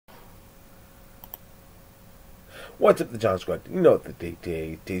What's up, the John Squad? You know what the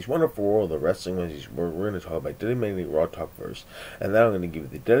today's wonderful world of wrestling Wednesdays. We're going to talk about WWE Monday Night RAW talk first, and then I'm going to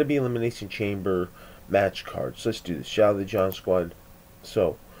give you the WWE Elimination Chamber match cards. Let's do this, shall we, John Squad?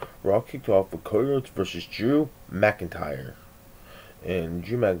 So, Raw kicked off with Cody Rhodes versus Drew McIntyre, and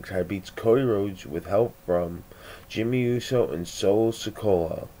Drew McIntyre beats Cody Rhodes with help from Jimmy Uso and Solo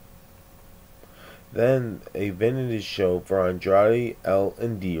Sikoa. Then a vintage show for Andrade El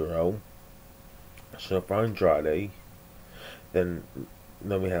Indiro. So for Andrade, then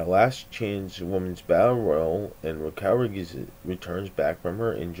we had a last chance women's battle royal, and Raquel Rodriguez returns back from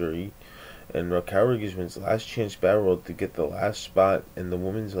her injury, and Raquel Rodriguez wins the last chance battle royal to get the last spot in the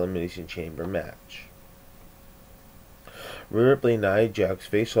women's elimination chamber match. Rhea Ripley and Nia Jax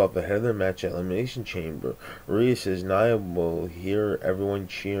face off ahead of their match at Elimination Chamber. Rhea says Nia will hear everyone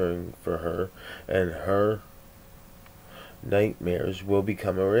cheering for her, and her nightmares will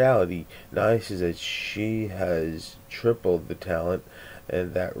become a reality. Nia says that she has tripled the talent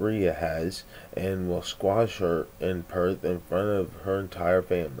and that Rhea has, and will squash her in Perth in front of her entire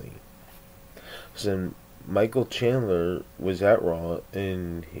family. So Michael Chandler was at Raw,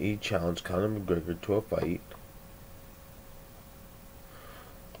 and he challenged Conor McGregor to a fight.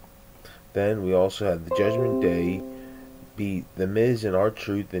 Then we also had the Judgment Day beat The Miz and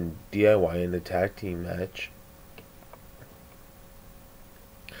R-Truth and DIY in a tag team match.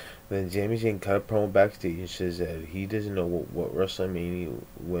 Then Sami Zayn cut a promo backstage and says that he doesn't know what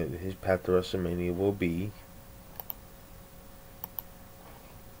his path to WrestleMania will be.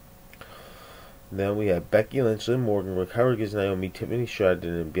 Then we have Becky Lynch, Liv Morgan, Raquel Rodriguez, Naomi, Tiffany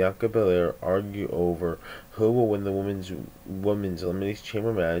Stratton, and Bianca Belair argue over who will win the women's Elimination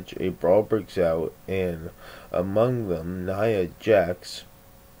Chamber match. A brawl breaks out, and among them, Nia Jax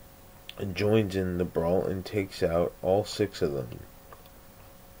joins in the brawl and takes out all 6 of them.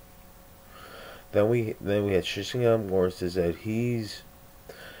 Then we had Tristan Morris says that he's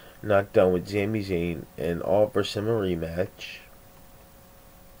not done with Sami Zayn and offers him a rematch.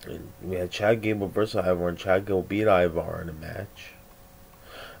 And we had Chad Gable versus Ivar, and Chad Gable beat Ivar in a match.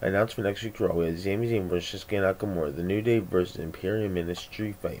 Announced for next week's Raw, we had Sami Zayn versus Shinsuke Nakamura, the New Day versus Imperium in a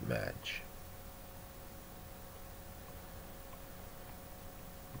street fight match.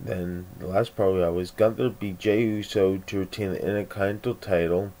 Then the last part we had was Gunther beat Jey Uso to retain the Intercontinental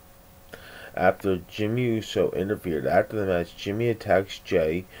title after Jimmy Uso interfered. After the match, Jimmy attacks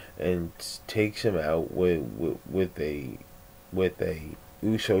Jey and takes him out with a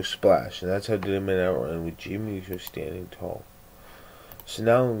Uso splash, and that's how WWE Monday Night RAW ended, with Jimmy Uso standing tall. So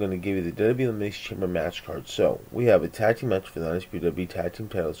now I'm going to give you the WWE Elimination Chamber match card. So we have a tag team match for the Undisputed WWE Tag Team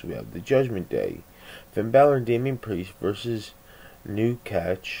titles. We have the Judgment Day, Finn Balor and Damian Priest versus New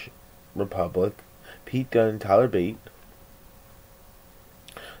Catch Republic, Pete Dunne and Tyler Bate.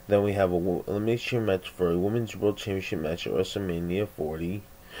 Then we have a Elimination Chamber match for a Women's World Championship match at WrestleMania 40.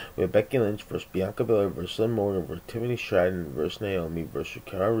 We have Becky Lynch versus Bianca Belair versus Liv Morgan versus Tiffany Stratton versus Naomi versus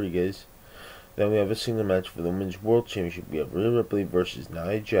Raquel Rodriguez. Then we have a single match for the Women's World Championship. We have Rhea Ripley versus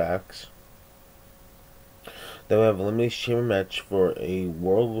Nia Jax. Then we have an Elimination Chamber match for a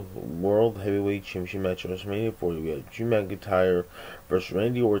World Heavyweight Championship match at WrestleMania 40. We have Drew McIntyre versus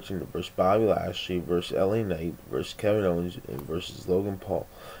Randy Orton versus Bobby Lashley versus LA Knight versus Kevin Owens and versus Logan Paul.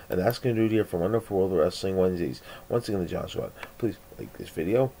 And that's going to do it here for Wonderful World of Wrestling Wednesdays. Once again, the John Squad. Please like this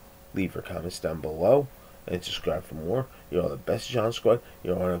video, leave your comments down below, and subscribe for more. You're all the best, John Squad.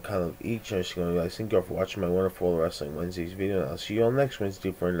 You're on account of each and every single one of you guys. Thank you all for watching my Wonderful World of Wrestling Wednesdays video, and I'll see you all next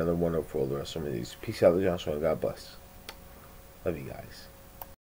Wednesday for another Wonderful World of Wrestling Wednesdays. Peace out, the John Squad. God bless. Love you guys.